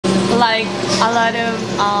like a lot of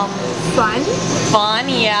Fun? fun.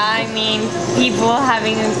 Yeah, I mean, people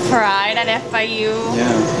having pride at FIU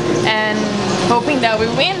and hoping that we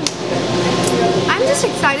win. I'm just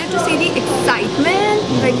excited to see the excitement,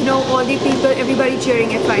 like, you know, all the people, everybody cheering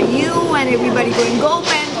FIU and everybody going Go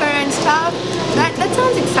Panther and stuff. That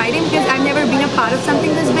sounds exciting because I've never been a part of something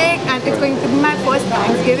this big, and it's going to be my first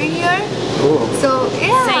Thanksgiving here. Cool. So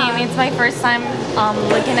yeah. Same, it's my first time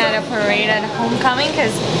looking at a parade at homecoming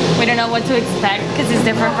because we don't know what to expect because it's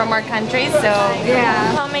different from our country. So Yeah.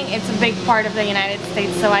 homecoming, it's a big part of the United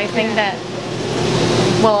States. So I think that,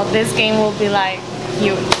 well, this game will be like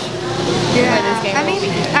huge. Yeah, I mean,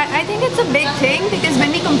 I think it's a big thing because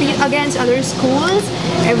when we compete against other schools,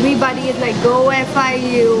 everybody is like, go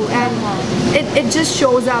FIU, and it just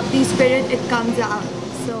shows up, the spirit, it comes out.